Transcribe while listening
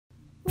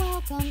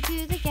Welcome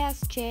to the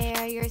guest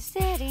chair. You're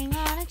sitting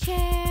on a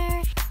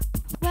chair.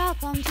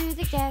 Welcome to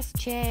the guest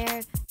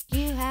chair.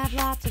 You have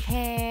lots of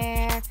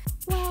hair.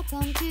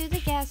 Welcome to the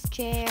guest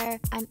chair.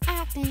 I'm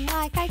acting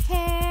like I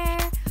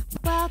care.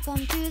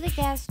 Welcome to the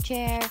guest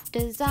chair.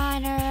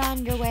 Designer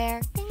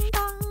underwear. Ding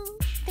dong,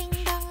 ding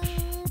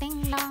dong,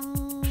 ding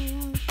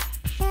dong.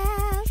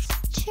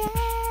 Guest chair.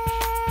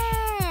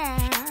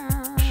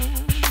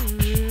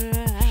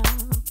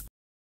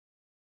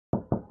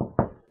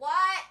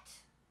 What?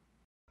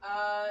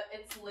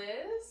 It's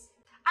Liz.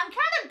 I'm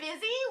kind of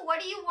busy. What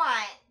do you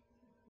want?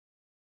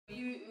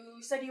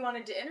 You said you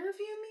wanted to interview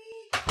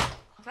me?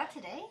 Is that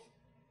today?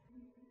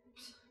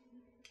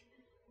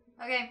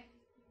 Okay.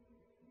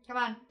 Come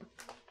on.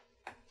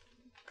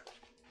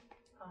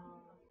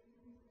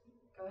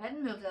 Go ahead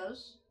and move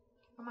those.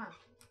 Come on.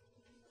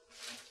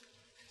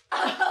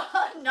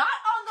 Not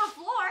on the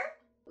floor.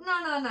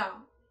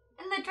 No.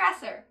 In the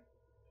dresser.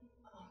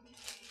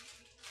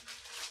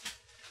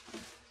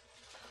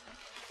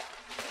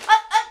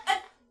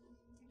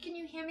 Can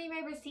you hand me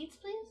my receipts,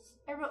 please?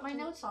 I wrote my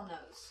notes on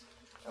those.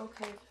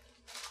 Okay.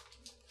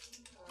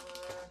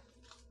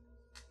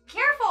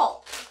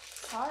 Careful!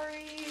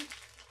 Sorry.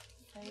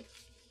 Okay.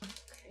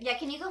 Yeah,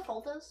 can you go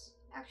fold those,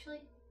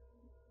 actually?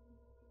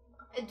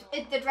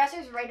 The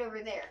dresser's right over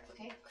there,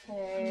 okay?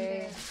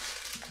 Okay.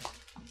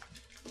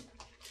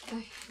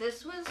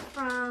 This was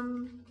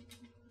from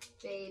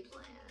Babeland.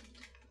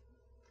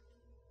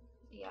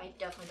 Yeah, I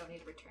definitely don't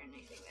need to return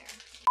anything there.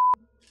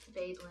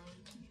 Babeland.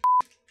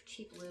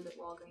 Cheap lube at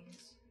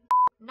Walgreens.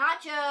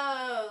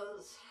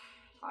 Nachos!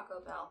 Taco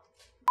Bell.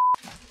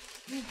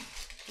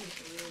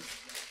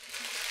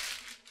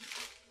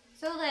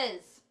 So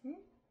Liz,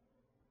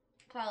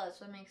 tell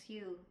us what makes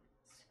you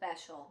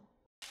special.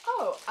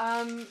 Oh,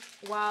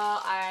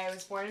 well, I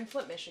was born in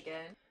Flint,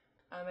 Michigan.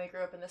 I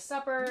grew up in the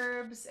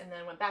suburbs and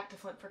then went back to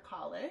Flint for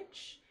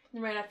college.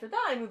 And right after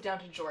that, I moved down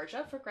to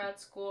Georgia for grad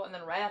school. And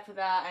then right after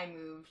that, I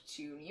moved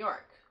to New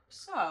York.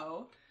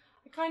 So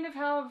I kind of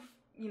have,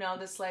 you know,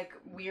 this like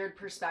weird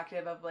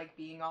perspective of like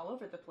being all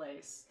over the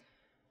place.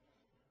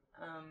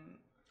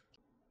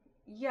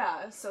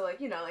 Yeah, so like,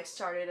 you know, like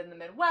started in the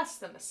Midwest,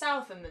 then the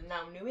South, and then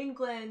now New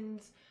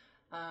England.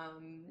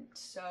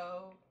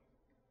 So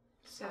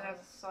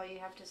that's all you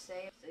have to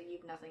say? So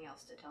you've nothing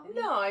else to tell me?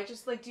 No, I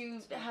just like do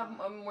have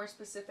a more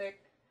specific.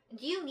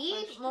 Do you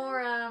need question?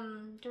 more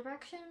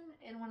direction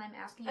in when I'm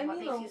asking you what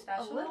makes you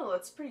special? A little.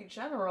 It's pretty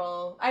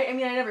general. I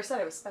mean, I never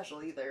said I was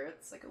special either.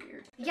 It's like a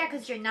weird thing. Yeah,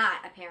 because you're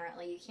not,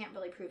 apparently. You can't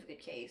really prove a good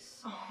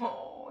case.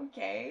 Oh,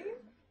 okay.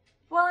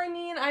 Well, I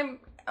mean, I'm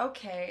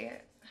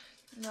okay.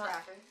 Not.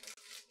 Cracker.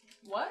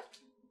 What?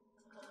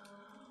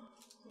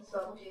 There's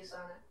bubble juice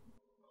on it.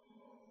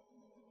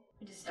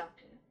 I just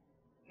dunked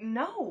it.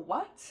 No,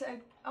 what?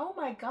 Oh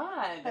my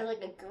god. I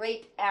like a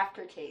great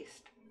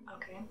aftertaste.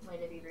 Okay,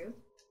 might I be rude?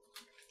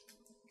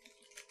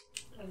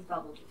 There's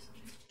bubble juice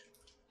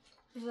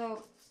on it.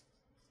 So,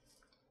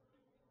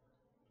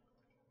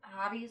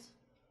 hobbies?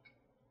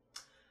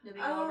 Did we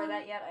go over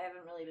that yet? I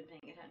haven't really been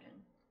paying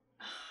attention.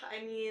 I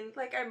mean,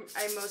 like, I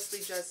mostly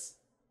just,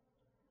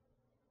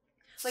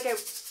 like,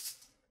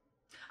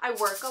 I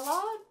work a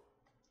lot.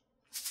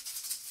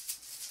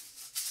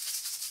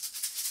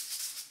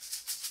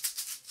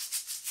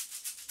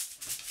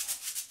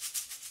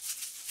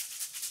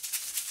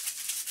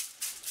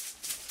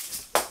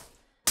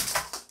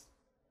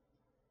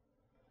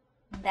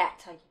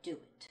 That's how you do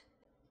it.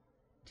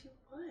 Do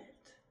what?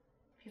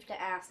 You have to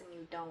ask and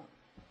you don't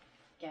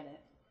get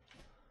it.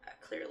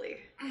 Clearly.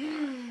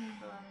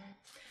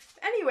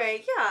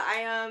 Anyway,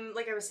 yeah,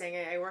 like I was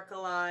saying, I work a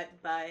lot,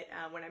 but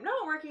when I'm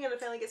not working and I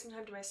finally get some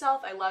time to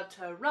myself, I love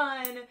to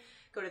run,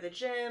 go to the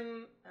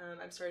gym.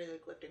 I'm starting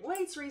like lifting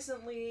weights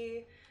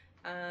recently.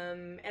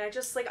 And I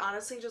just like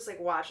honestly just like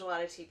watch a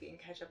lot of TV and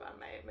catch up on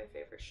my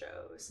favorite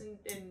shows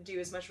and do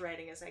as much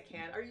writing as I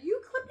can. Are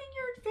you clipping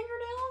your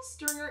fingernails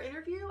during our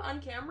interview on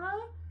camera?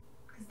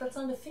 Because that's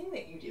not a thing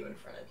that you do in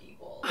front of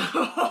people.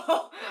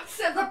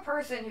 So the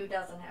person who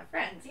doesn't have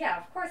friends, yeah,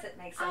 of course it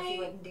makes sense you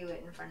wouldn't do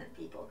it in front of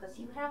people because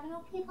you have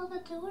no people to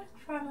do it in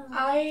front of.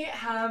 I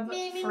have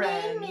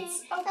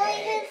friends. Okay, I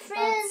have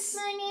friends.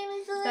 My name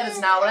is Liz. That is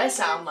not what I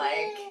sound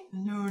like.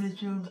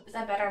 Is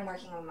that better? I'm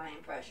working on my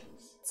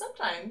impressions.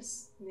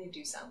 Sometimes they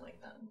do sound like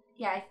them.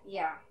 Yeah,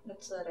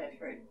 that's what I've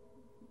heard.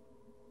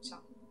 So,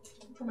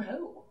 From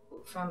who?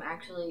 from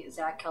actually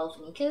Zach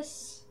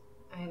Galifianakis.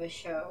 I have a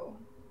show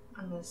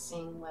on the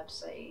same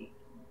website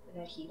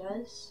that he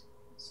does,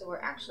 so we're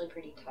actually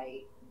pretty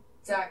tight.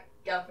 Zach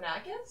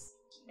Galifianakis?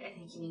 I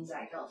think you mean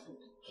Zach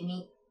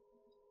Galifianakis.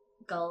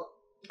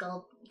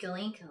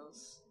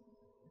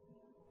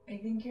 I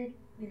think you're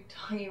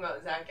talking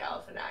about Zach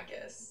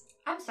Galifianakis.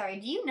 I'm sorry,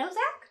 do you know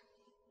Zach?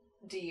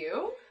 Do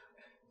you?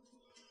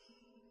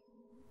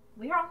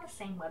 We're on the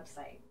same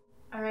website.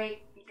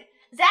 Alright.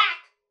 Zach!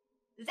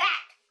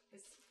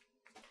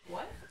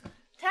 What?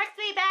 Text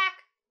me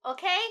back,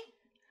 okay?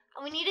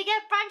 We need to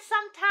get brunch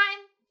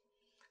sometime.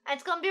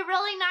 It's gonna be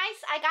really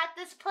nice. I got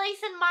this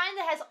place in mind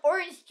that has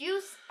orange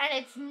juice, and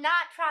it's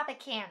not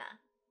Tropicana.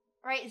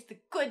 right, is the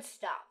good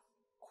stuff.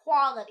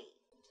 Quality.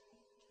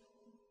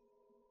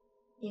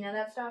 You know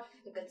that stuff?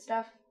 The good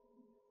stuff?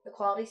 The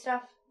quality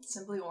stuff?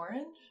 Simply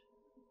Orange?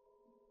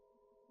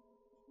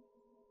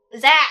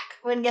 Zach,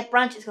 we're gonna get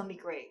brunch. It's gonna be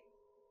great.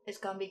 It's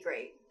gonna be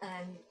great.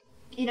 And,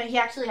 you know, he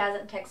actually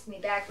hasn't texted me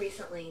back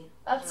recently.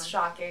 That's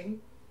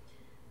shocking.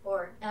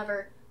 Or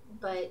ever.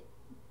 But,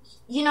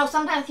 you know,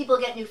 sometimes people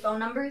get new phone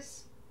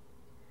numbers.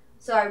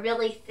 So I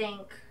really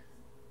think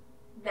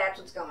that's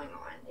what's going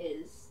on,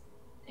 and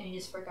he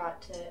just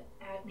forgot to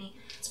add me.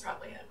 That's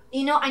probably it.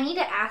 You know, I need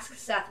to ask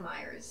Seth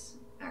Meyers,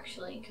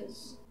 actually,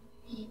 because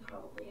he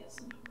probably has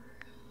the number.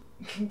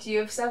 Do you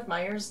have Seth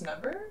Meyers'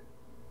 number?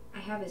 I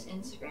have his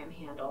Instagram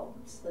handle.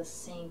 It's the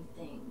same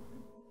thing.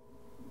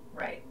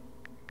 Right.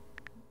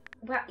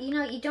 Well, you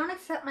know, you don't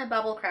accept my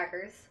bubble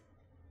crackers.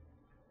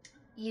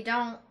 You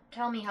don't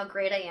tell me how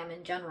great I am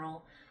in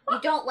general. You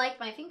don't like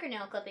my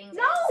fingernail clippings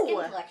and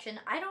skin collection.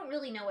 I don't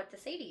really know what to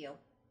say to you.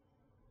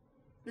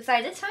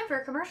 Besides, it's time for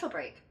a commercial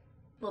break.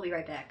 We'll be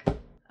right back.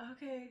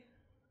 Okay.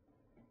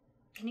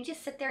 Can you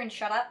just sit there and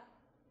shut up?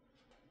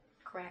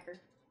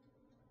 Cracker.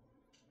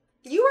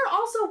 You are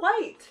also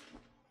white.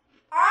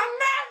 I'm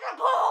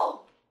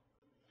magical!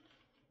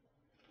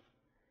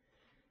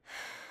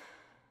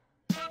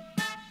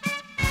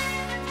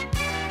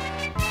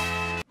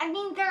 I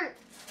mean, they're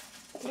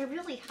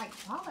really high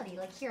quality.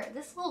 Like, here,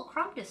 this little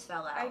crumb just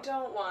fell out. I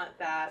don't want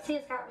that. See,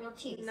 it's got real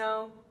cheese.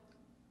 No.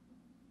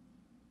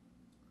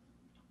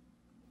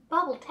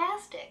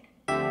 Bubble-tastic.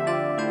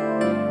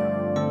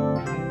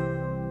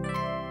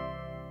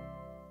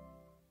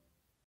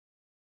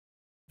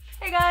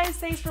 Hey guys,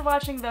 thanks for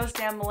watching Those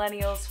Damn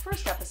Millennials'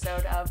 first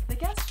episode of The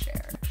Guest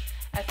Share.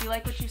 If you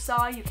like what you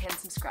saw, you can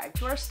subscribe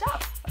to our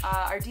stuff.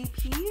 Our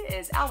DP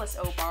is Alice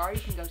Obar.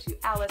 You can go to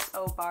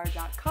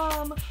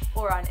aliceobar.com,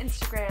 or on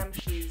Instagram,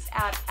 she's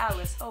at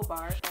Alice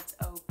Obar, that's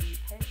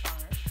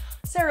O-B-A-R.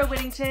 Sara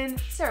Whittington,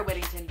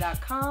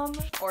 sarawhittington.com,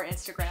 or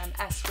Instagram,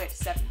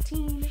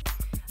 swit17.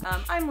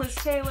 I'm Liz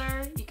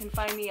Taylor. You can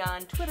find me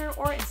on Twitter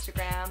or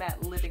Instagram at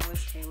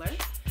LivingLizTaylor,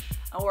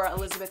 or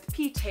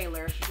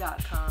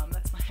elizabethptaylor.com.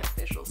 That's my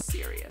official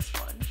serious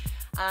one.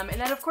 And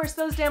then, of course,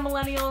 Those Damn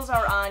Millennials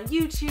are on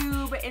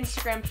YouTube,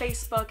 Instagram,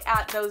 Facebook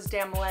at Those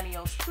Damn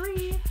Millennials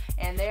 3,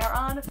 and they are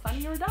on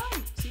Funny or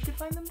Die, so you can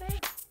find them there.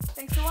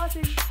 Thanks for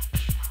watching.